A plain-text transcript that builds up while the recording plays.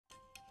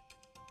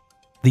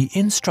The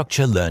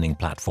Instructure Learning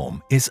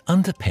Platform is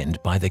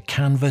underpinned by the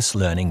Canvas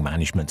learning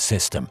management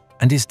system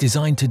and is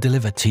designed to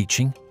deliver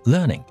teaching,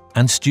 learning,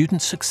 and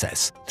student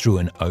success through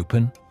an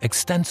open,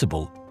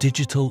 extensible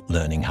digital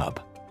learning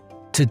hub.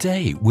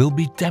 Today, we'll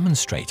be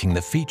demonstrating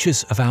the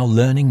features of our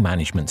learning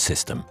management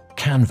system,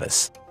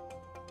 Canvas.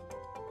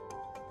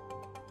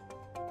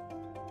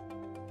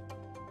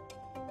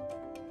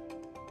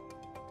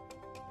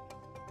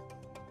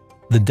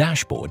 The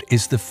dashboard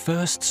is the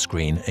first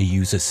screen a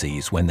user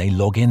sees when they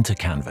log into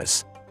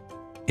Canvas.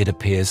 It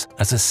appears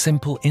as a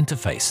simple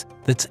interface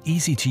that's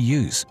easy to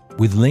use,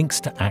 with links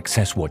to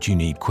access what you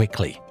need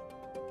quickly.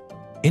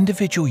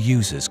 Individual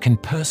users can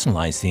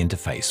personalize the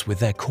interface with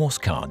their course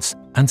cards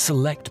and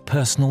select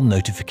personal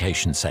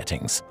notification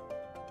settings.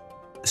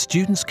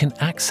 Students can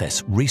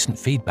access recent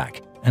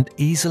feedback and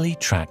easily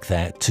track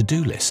their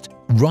to-do list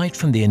right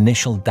from the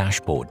initial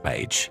dashboard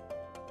page.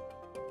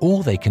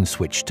 Or they can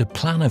switch to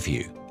Planner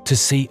View to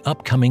see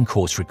upcoming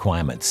course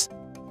requirements.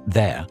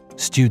 There,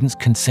 students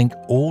can sync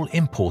all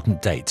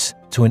important dates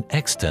to an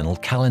external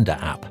calendar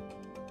app.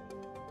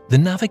 The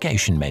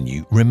navigation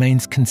menu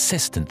remains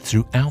consistent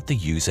throughout the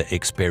user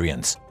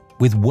experience,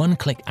 with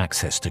one-click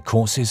access to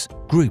courses,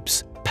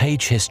 groups,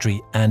 page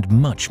history, and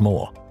much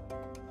more.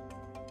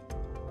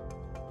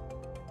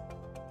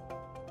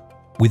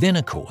 Within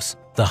a course,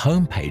 the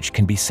home page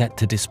can be set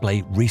to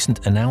display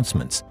recent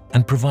announcements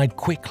and provide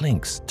quick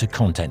links to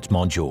content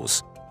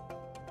modules.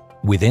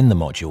 Within the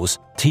modules,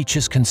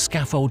 teachers can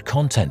scaffold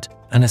content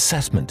and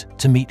assessment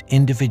to meet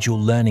individual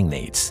learning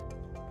needs.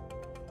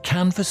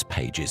 Canvas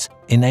pages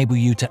enable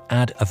you to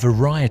add a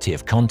variety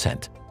of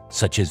content,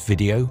 such as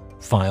video,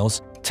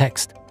 files,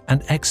 text,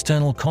 and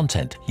external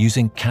content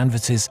using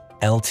Canvas's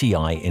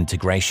LTI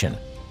integration.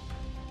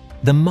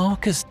 The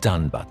Markers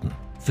Done button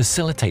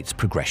facilitates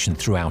progression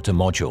throughout a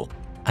module,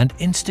 and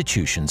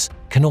institutions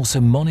can also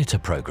monitor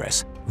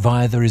progress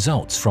via the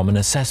results from an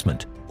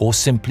assessment or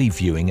simply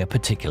viewing a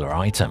particular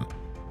item.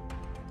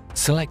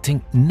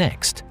 Selecting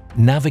Next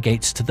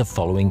navigates to the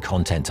following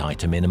content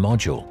item in a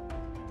module.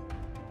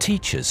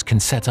 Teachers can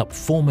set up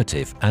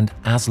formative and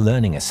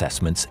as-learning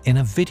assessments in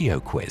a video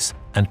quiz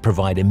and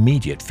provide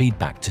immediate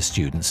feedback to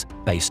students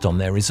based on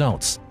their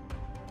results.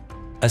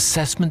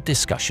 Assessment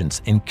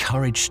discussions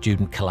encourage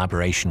student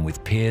collaboration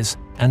with peers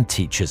and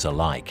teachers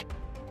alike.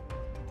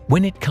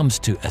 When it comes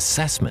to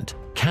assessment,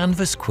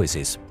 Canvas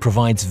Quizzes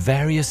provides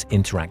various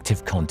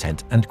interactive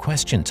content and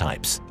question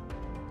types.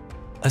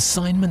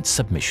 Assignment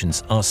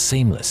submissions are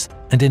seamless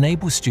and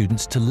enable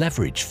students to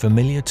leverage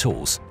familiar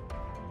tools,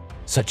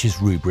 such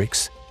as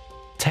rubrics,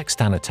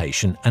 text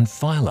annotation, and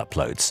file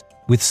uploads,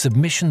 with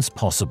submissions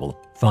possible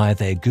via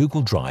their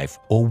Google Drive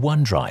or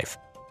OneDrive.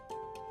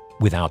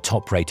 With our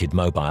top-rated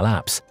mobile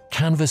apps,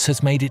 Canvas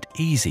has made it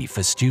easy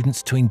for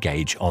students to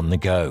engage on the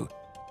go.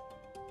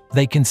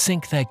 They can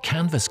sync their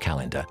Canvas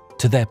calendar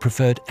to their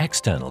preferred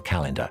external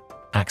calendar,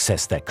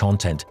 access their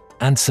content,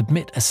 and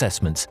submit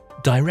assessments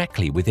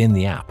directly within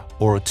the app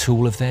or a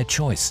tool of their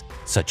choice,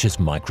 such as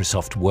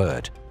Microsoft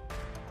Word.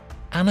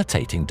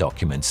 Annotating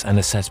documents and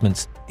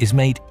assessments is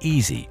made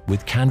easy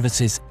with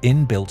Canvas's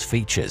inbuilt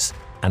features.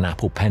 An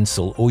Apple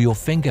Pencil or your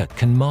finger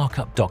can mark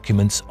up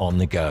documents on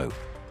the go.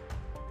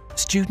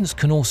 Students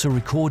can also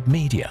record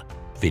media,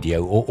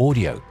 video or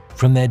audio,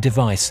 from their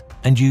device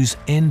and use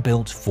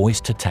inbuilt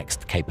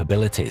voice-to-text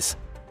capabilities.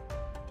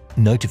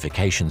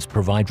 Notifications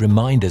provide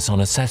reminders on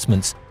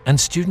assessments, and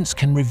students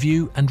can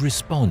review and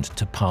respond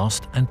to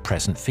past and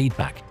present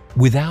feedback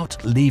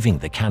without leaving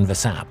the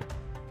Canvas app.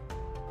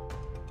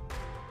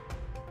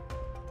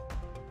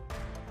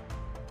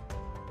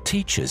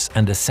 Teachers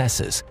and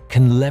assessors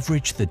can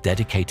leverage the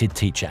dedicated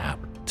Teacher app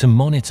to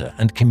monitor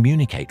and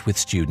communicate with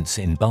students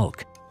in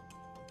bulk.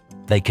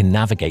 They can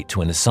navigate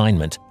to an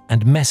assignment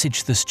and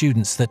message the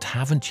students that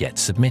haven't yet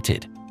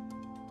submitted.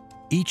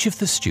 Each of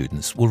the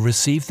students will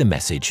receive the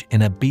message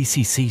in a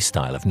BCC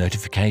style of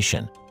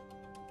notification.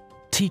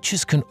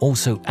 Teachers can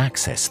also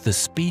access the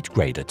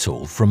SpeedGrader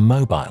tool from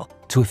mobile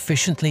to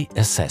efficiently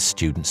assess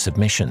student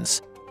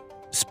submissions.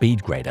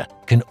 SpeedGrader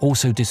can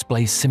also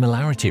display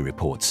similarity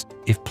reports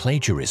if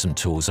plagiarism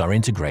tools are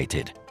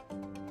integrated.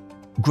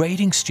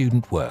 Grading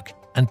student work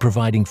and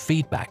providing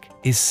feedback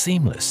is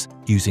seamless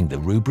using the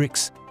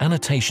rubrics,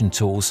 annotation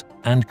tools,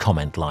 and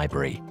comment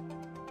library.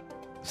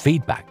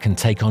 Feedback can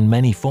take on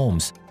many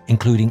forms,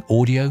 including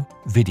audio,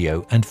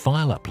 video, and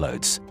file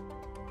uploads.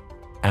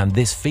 And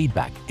this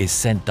feedback is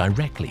sent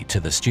directly to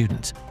the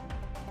student.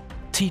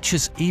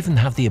 Teachers even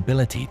have the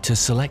ability to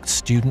select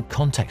student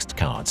context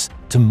cards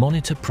to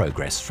monitor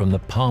progress from the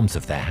palms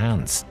of their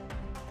hands.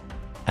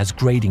 As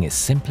grading is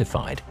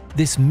simplified,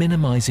 this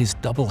minimizes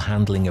double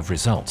handling of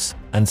results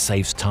and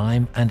saves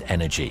time and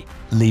energy,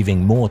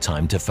 leaving more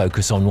time to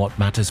focus on what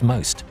matters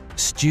most: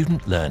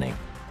 student learning.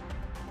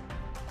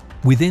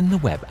 Within the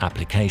web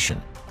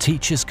application,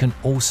 teachers can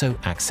also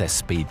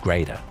access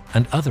SpeedGrader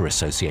and other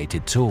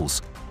associated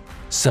tools.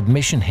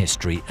 Submission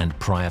history and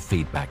prior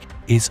feedback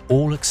is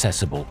all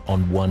accessible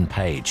on one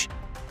page.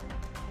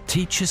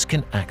 Teachers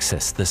can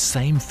access the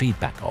same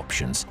feedback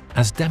options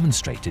as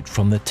demonstrated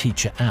from the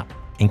Teacher app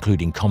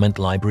including comment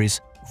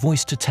libraries,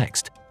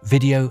 voice-to-text,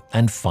 video,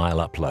 and file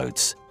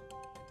uploads.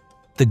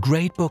 The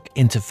gradebook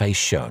interface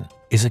shown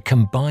is a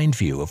combined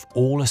view of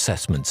all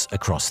assessments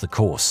across the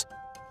course.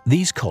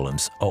 These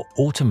columns are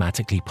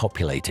automatically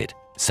populated,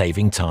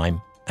 saving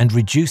time and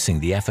reducing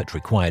the effort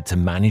required to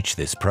manage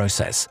this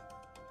process.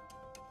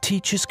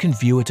 Teachers can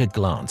view at a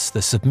glance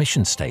the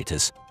submission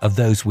status of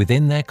those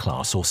within their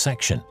class or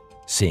section,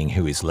 seeing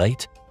who is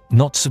late,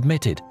 not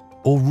submitted,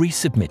 or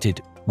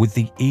resubmitted with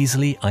the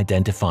easily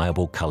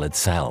identifiable colored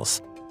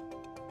cells.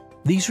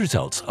 These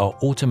results are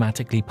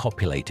automatically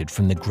populated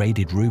from the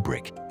graded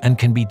rubric and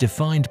can be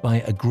defined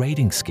by a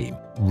grading scheme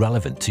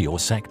relevant to your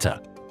sector: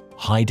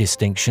 high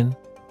distinction,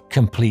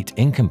 complete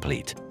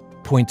incomplete,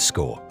 point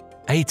score,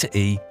 A to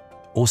E,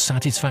 or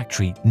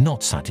satisfactory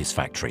not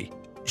satisfactory,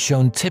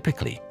 shown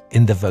typically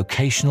in the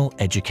vocational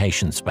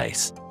education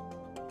space.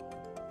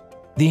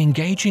 The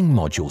engaging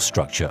module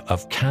structure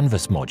of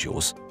Canvas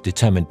modules,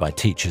 determined by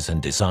teachers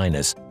and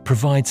designers,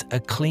 provides a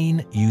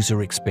clean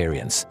user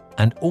experience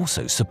and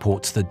also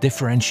supports the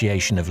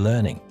differentiation of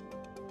learning.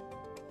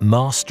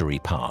 Mastery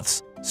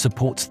Paths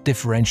supports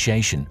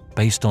differentiation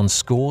based on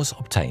scores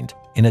obtained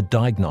in a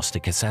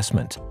diagnostic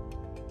assessment.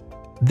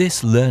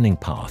 This learning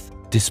path,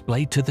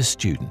 displayed to the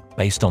student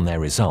based on their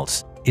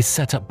results, is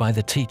set up by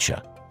the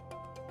teacher.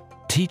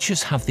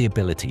 Teachers have the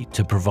ability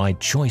to provide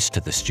choice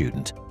to the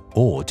student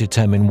or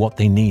determine what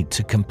they need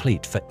to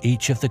complete for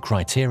each of the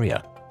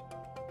criteria.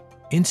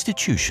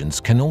 Institutions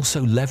can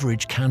also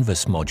leverage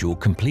Canvas module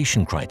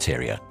completion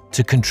criteria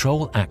to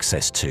control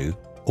access to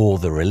or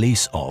the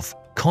release of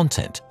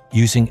content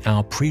using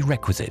our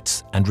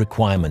prerequisites and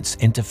requirements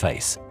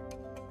interface.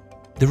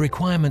 The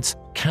requirements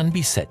can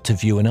be set to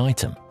view an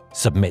item,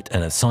 submit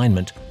an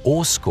assignment,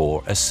 or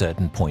score a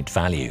certain point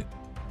value.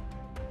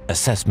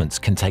 Assessments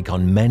can take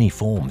on many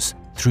forms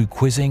through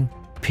quizzing,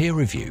 peer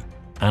review,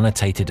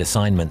 annotated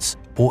assignments,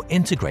 or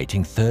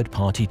integrating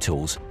third-party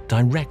tools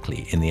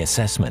directly in the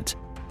assessment.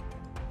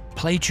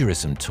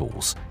 Plagiarism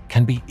tools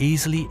can be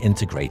easily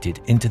integrated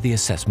into the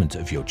assessment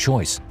of your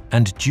choice,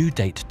 and due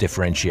date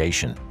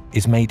differentiation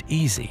is made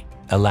easy,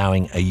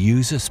 allowing a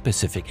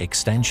user-specific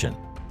extension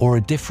or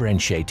a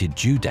differentiated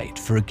due date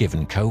for a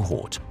given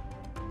cohort.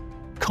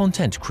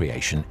 Content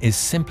creation is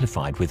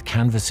simplified with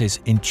Canvas's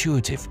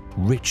intuitive,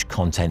 rich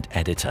content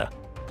editor.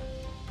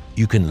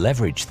 You can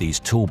leverage these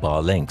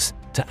toolbar links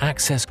to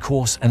access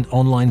course and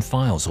online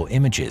files or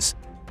images.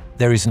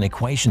 There is an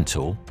equation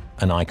tool,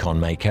 an icon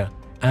maker,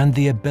 and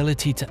the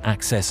ability to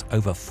access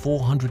over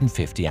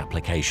 450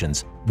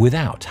 applications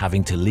without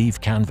having to leave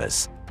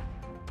Canvas.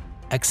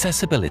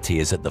 Accessibility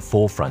is at the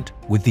forefront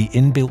with the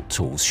inbuilt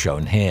tools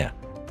shown here.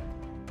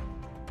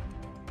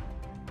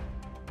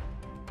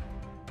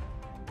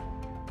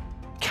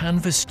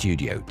 Canvas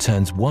Studio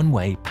turns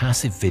one-way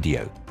passive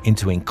video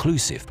into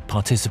inclusive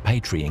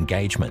participatory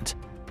engagement.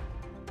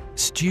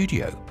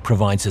 Studio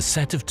provides a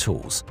set of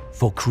tools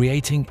for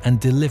creating and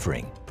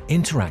delivering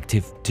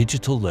interactive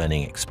digital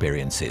learning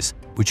experiences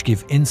which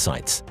give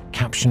insights,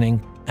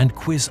 captioning, and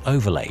quiz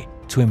overlay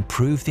to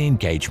improve the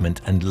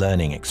engagement and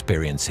learning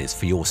experiences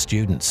for your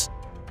students.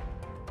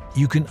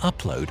 You can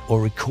upload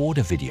or record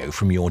a video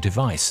from your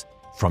device,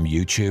 from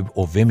YouTube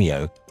or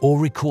Vimeo, or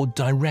record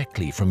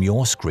directly from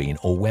your screen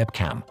or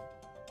webcam.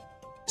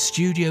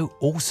 Studio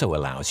also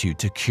allows you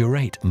to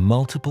curate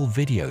multiple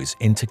videos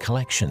into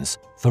collections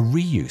for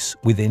reuse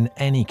within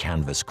any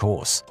Canvas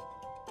course.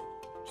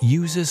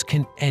 Users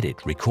can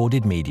edit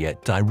recorded media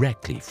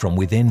directly from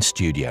within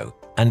Studio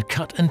and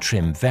cut and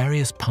trim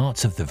various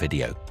parts of the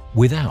video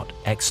without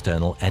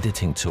external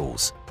editing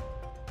tools.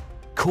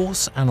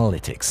 Course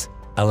Analytics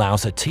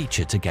allows a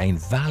teacher to gain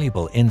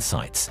valuable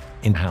insights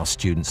in how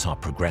students are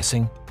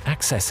progressing,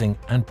 accessing,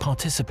 and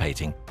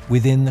participating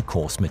within the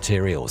course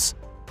materials.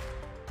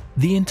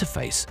 The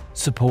interface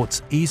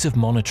supports ease of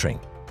monitoring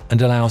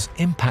and allows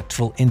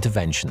impactful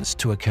interventions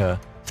to occur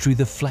through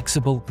the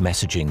flexible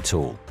messaging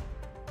tool.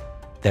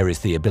 There is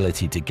the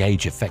ability to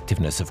gauge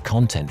effectiveness of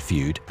content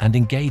viewed and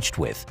engaged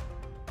with.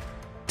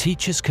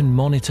 Teachers can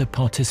monitor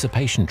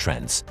participation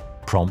trends,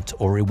 prompt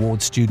or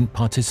reward student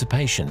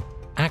participation,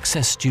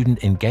 access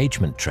student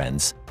engagement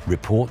trends,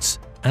 reports,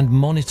 and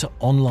monitor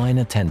online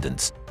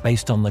attendance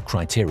based on the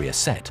criteria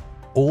set,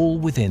 all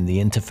within the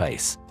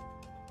interface.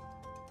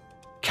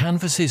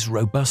 Canvas's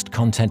robust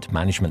content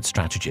management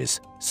strategies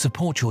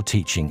support your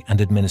teaching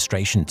and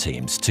administration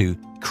teams to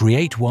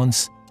create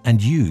once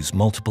and use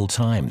multiple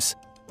times.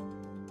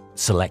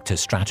 Select a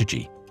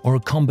strategy or a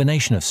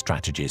combination of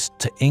strategies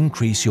to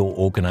increase your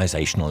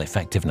organizational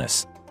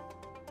effectiveness.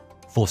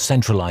 For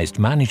centralized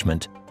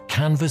management,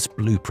 Canvas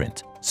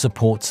Blueprint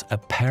supports a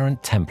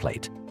parent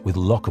template with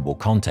lockable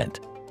content,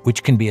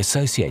 which can be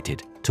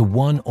associated to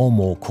one or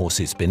more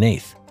courses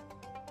beneath.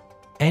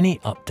 Any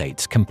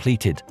updates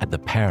completed at the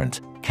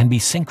parent can be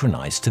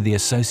synchronized to the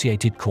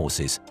associated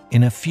courses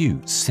in a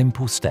few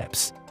simple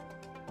steps.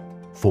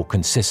 For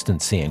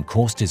consistency in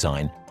course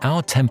design,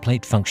 our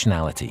template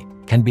functionality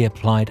can be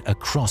applied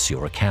across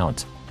your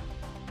account.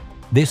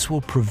 This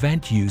will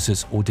prevent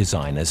users or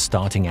designers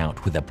starting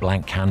out with a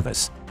blank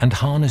canvas and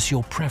harness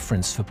your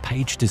preference for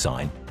page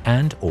design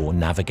and/or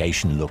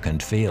navigation look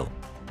and feel.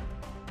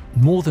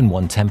 More than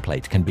one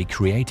template can be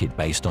created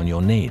based on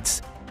your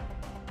needs.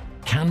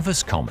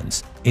 Canvas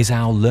Commons is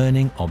our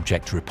learning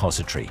object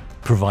repository,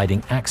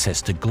 providing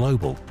access to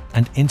global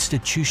and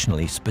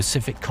institutionally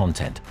specific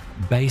content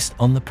based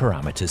on the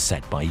parameters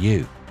set by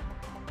you.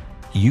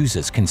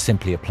 Users can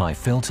simply apply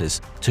filters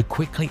to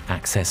quickly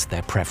access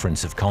their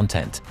preference of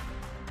content.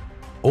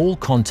 All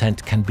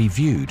content can be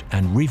viewed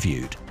and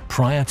reviewed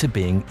prior to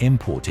being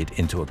imported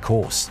into a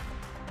course.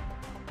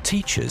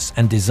 Teachers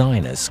and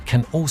designers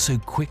can also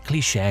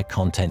quickly share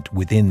content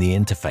within the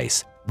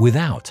interface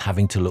without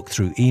having to look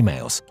through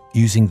emails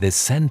using the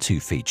Send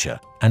To feature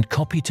and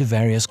copy to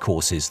various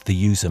courses the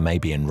user may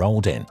be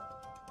enrolled in.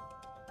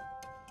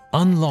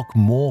 Unlock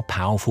more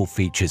powerful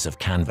features of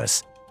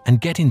Canvas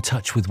and get in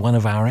touch with one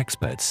of our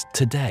experts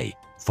today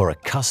for a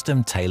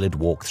custom-tailored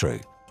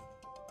walkthrough.